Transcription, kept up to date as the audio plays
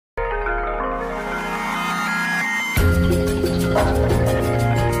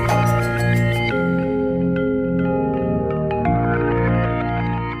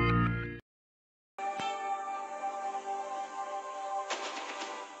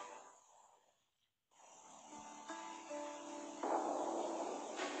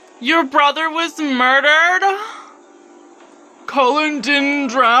Your brother was murdered? Colin didn't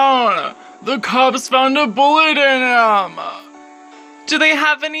drown. The cops found a bullet in him. Do they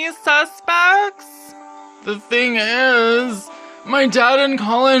have any suspects? The thing is, my dad and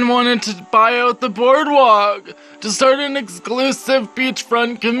Colin wanted to buy out the boardwalk to start an exclusive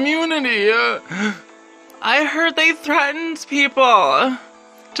beachfront community. I heard they threatened people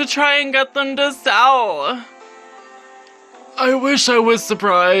to try and get them to sell. I wish I was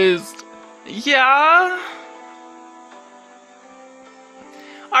surprised. Yeah?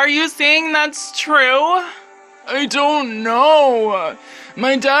 Are you saying that's true? I don't know.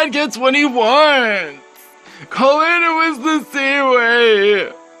 My dad gets what he wants. Colin was the same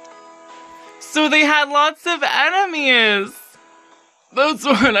way. So they had lots of enemies. That's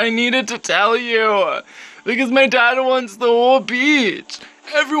what I needed to tell you. Because my dad wants the whole beach.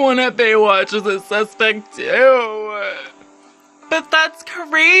 Everyone at Baywatch is a suspect too. But that's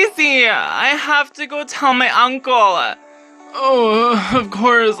crazy. I have to go tell my uncle. Oh, of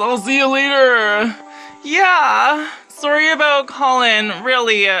course. I'll see you later. Yeah. Sorry about Colin,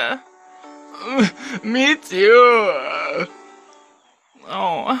 really. Me too.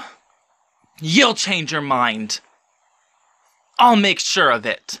 Oh. You'll change your mind. I'll make sure of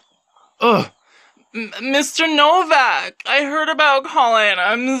it. Ugh. Mr. Novak, I heard about Colin.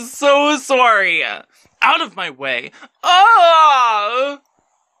 I'm so sorry. Out of my way. Oh!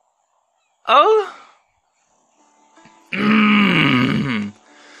 Oh?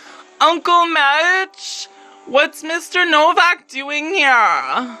 Uncle Mitch? What's Mr. Novak doing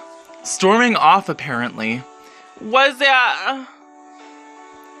here? Storming off, apparently. Was it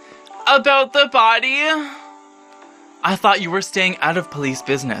about the body? I thought you were staying out of police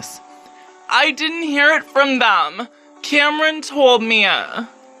business. I didn't hear it from them. Cameron told me.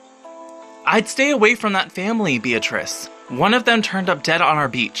 I'd stay away from that family, Beatrice. One of them turned up dead on our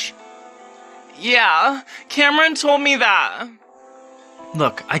beach. Yeah, Cameron told me that.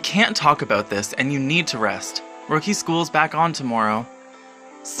 Look, I can't talk about this, and you need to rest. Rookie School's back on tomorrow.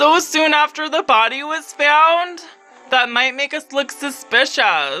 So soon after the body was found? That might make us look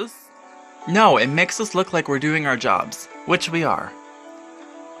suspicious. No, it makes us look like we're doing our jobs, which we are.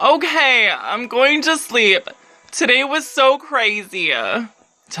 Okay, I'm going to sleep. Today was so crazy.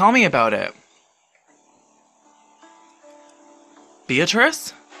 Tell me about it.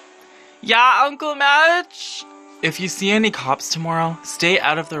 Beatrice? Yeah, Uncle Mitch? If you see any cops tomorrow, stay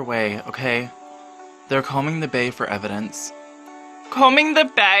out of their way, okay? They're combing the bay for evidence. Combing the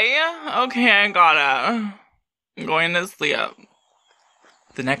bay? Okay, I got it. I'm going to sleep.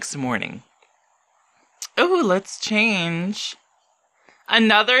 The next morning. Ooh, let's change.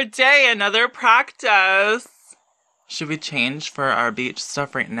 Another day, another practice. Should we change for our beach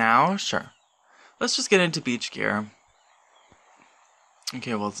stuff right now? Sure. Let's just get into beach gear.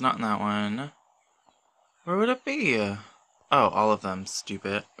 Okay, well, it's not in that one. Where would it be? Oh, all of them.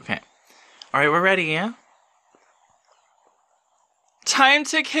 Stupid. Okay. Alright, we're ready, yeah? Time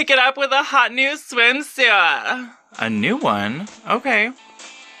to kick it up with a hot new swimsuit. A new one? Okay.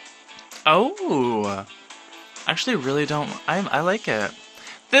 Oh. Actually, really don't... I like it.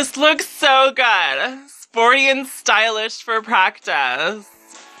 This looks so good. Sporty and stylish for practice.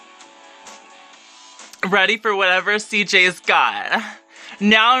 Ready for whatever CJ's got.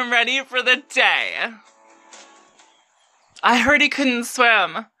 Now I'm ready for the day. I heard he couldn't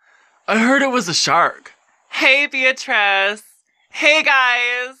swim. I heard it was a shark. Hey, Beatrice. Hey,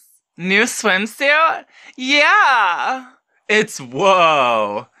 guys. New swimsuit? Yeah. It's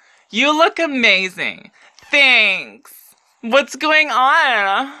whoa. You look amazing. Thanks. What's going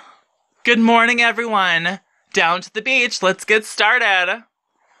on? Good morning, everyone. Down to the beach. Let's get started.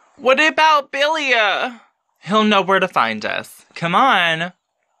 What about Billy? He'll know where to find us. Come on.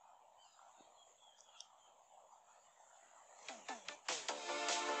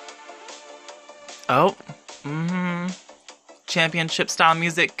 Oh. Championship style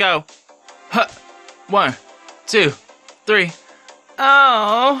music. Go. Huh. 1, 2, 3.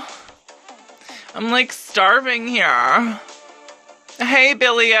 Oh. I'm like starving here. Hey,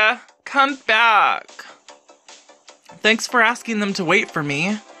 Billy. Come back. Thanks for asking them to wait for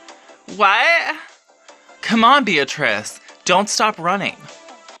me. What? Come on, Beatrice. Don't stop running.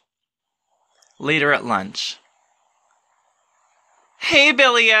 Later at lunch. Hey,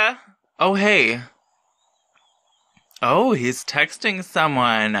 Billy. Oh, hey. Oh, he's texting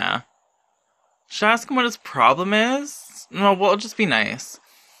someone. Should I ask him what his problem is? No, we'll just be nice.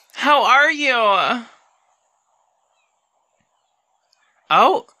 How are you?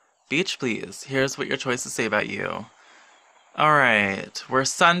 Oh, beach please. Here's what your choices say about you. Alright, we're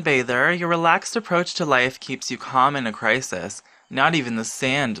sunbather. Your relaxed approach to life keeps you calm in a crisis. Not even the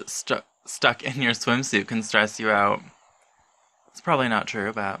sand stuck in your swimsuit can stress you out. It's probably not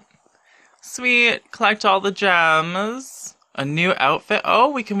true, but... Sweet, collect all the gems. A new outfit. Oh,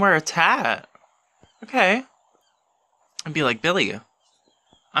 we can wear a tat. Okay. I'd be like, Billy,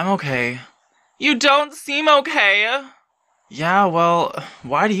 I'm okay. You don't seem okay. Yeah, well,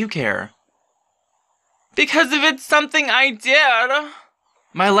 why do you care? Because if it's something I did.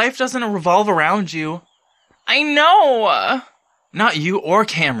 My life doesn't revolve around you. I know. Not you or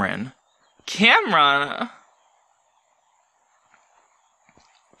Cameron. Cameron?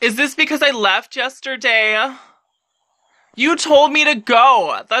 Is this because I left yesterday? You told me to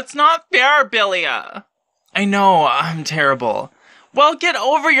go. That's not fair, Billy. I know, I'm terrible. Well, get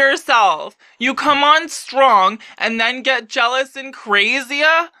over yourself. You come on strong and then get jealous and crazy?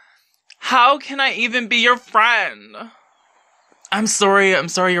 How can I even be your friend? I'm sorry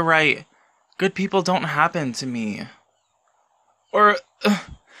you're right. Good people don't happen to me. Or,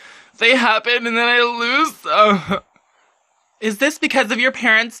 they happen and then I lose them. Is this because of your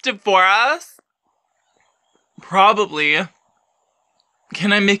parents' divorce? Probably.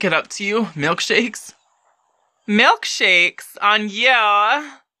 Can I make it up to you? Milkshakes? Milkshakes on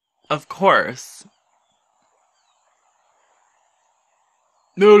you? Of course.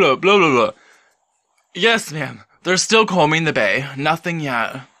 Blah, blah, blah, blah. Yes, ma'am. They're still combing the bay. Nothing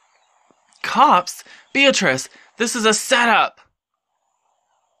yet. Cops? Beatrice, this is a setup.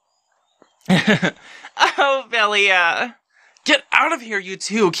 Oh, Billy. Get out of here, you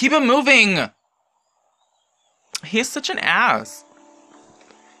two. Keep it moving. He's such an ass.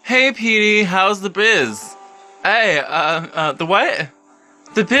 Hey, Petey, how's the biz? Hey, the what?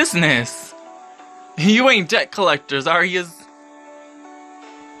 The business. You ain't debt collectors, are yous?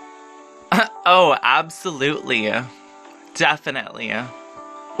 Oh, absolutely. Definitely.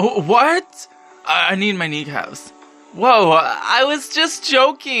 What? I need my kneecaps. Whoa, I was just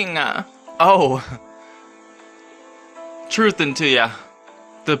joking. Oh. Truthin' to ya.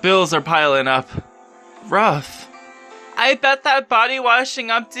 The bills are piling up. Rough. I bet that body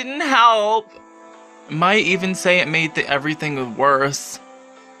washing up didn't help. Might even say it made everything worse.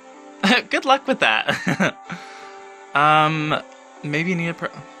 Good luck with that. Maybe you need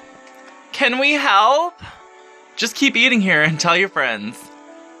a Can we help? Just keep eating here and tell your friends.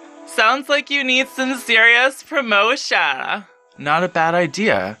 Sounds like you need some serious promotion. Not a bad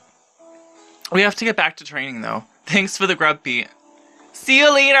idea. We have to get back to training though. Thanks for the grub, Pete. See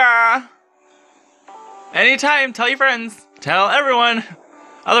you later. Anytime, tell your friends. Tell everyone.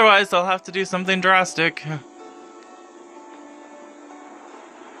 Otherwise, I'll have to do something drastic.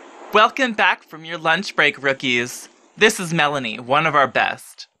 Welcome back from your lunch break, rookies. This is Melanie, one of our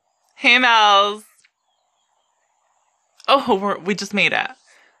best. Hey, Mels. Oh, we just made it.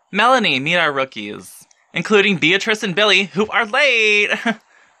 Melanie, meet our rookies, including Beatrice and Billy, who are late.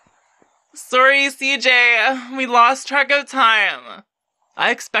 Sorry, CJ. We lost track of time.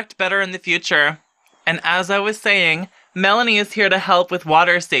 I expect better in the future. And as I was saying, Melanie is here to help with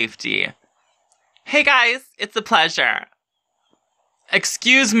water safety. Hey guys, it's a pleasure.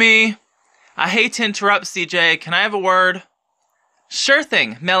 Excuse me. I hate to interrupt, CJ. Can I have a word? Sure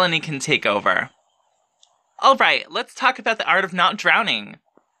thing, Melanie can take over. Alright, let's talk about the art of not drowning.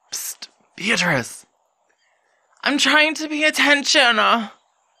 Psst, Beatrice. I'm trying to pay attention.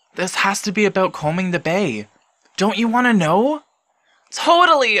 This has to be about combing the bay. Don't you want to know?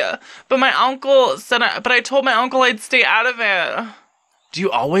 Totally, but I told my uncle I'd stay out of it. Do you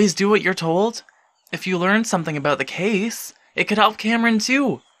always do what you're told? If you learn something about the case, it could help Cameron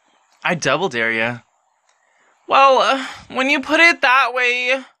too. I double dare you. Well, when you put it that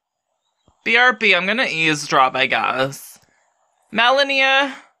way... BRB, I'm gonna eavesdrop, I guess. Melanie?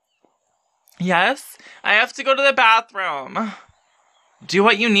 Yes? I have to go to the bathroom. Do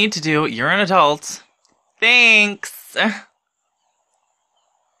what you need to do, you're an adult. Thanks.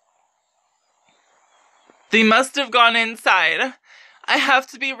 They must have gone inside. I have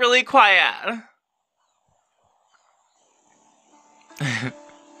to be really quiet.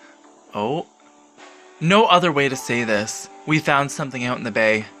 Oh. No other way to say this. We found something out in the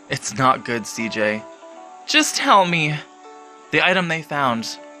bay. It's not good, CJ. Just tell me. The item they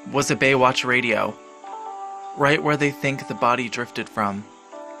found was a Baywatch radio. Right where they think the body drifted from.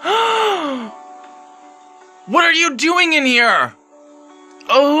 What are you doing in here?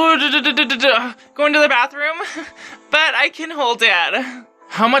 Oh, going to the bathroom? But I can hold it.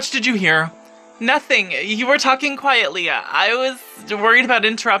 How much did you hear? Nothing. You were talking quietly. I was worried about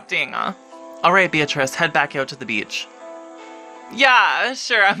interrupting. All right, Beatrice, head back out to the beach. Yeah,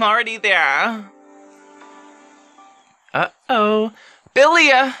 sure, I'm already there. Uh-oh. Billy,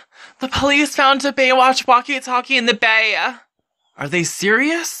 the police found a Baywatch walkie-talkie in the bay. Are they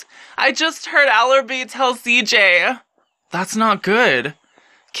serious? I just heard Ellerby tell CJ. That's not good.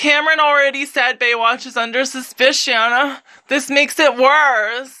 Cameron already said Baywatch is under suspicion. This makes it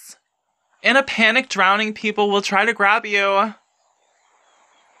worse. In a panic, drowning people will try to grab you.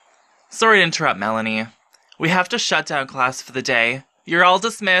 Sorry to interrupt, Melanie. We have to shut down class for the day. You're all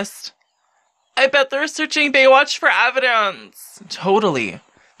dismissed. I bet they're searching Baywatch for evidence. Totally.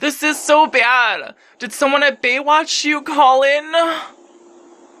 This is so bad. Did someone at Baywatch you call in?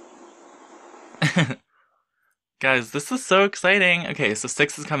 Guys, this is so exciting. Okay, so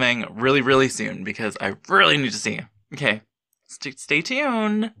 6 is coming really, really soon because I really need to see. Okay, stay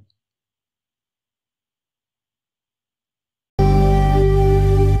tuned.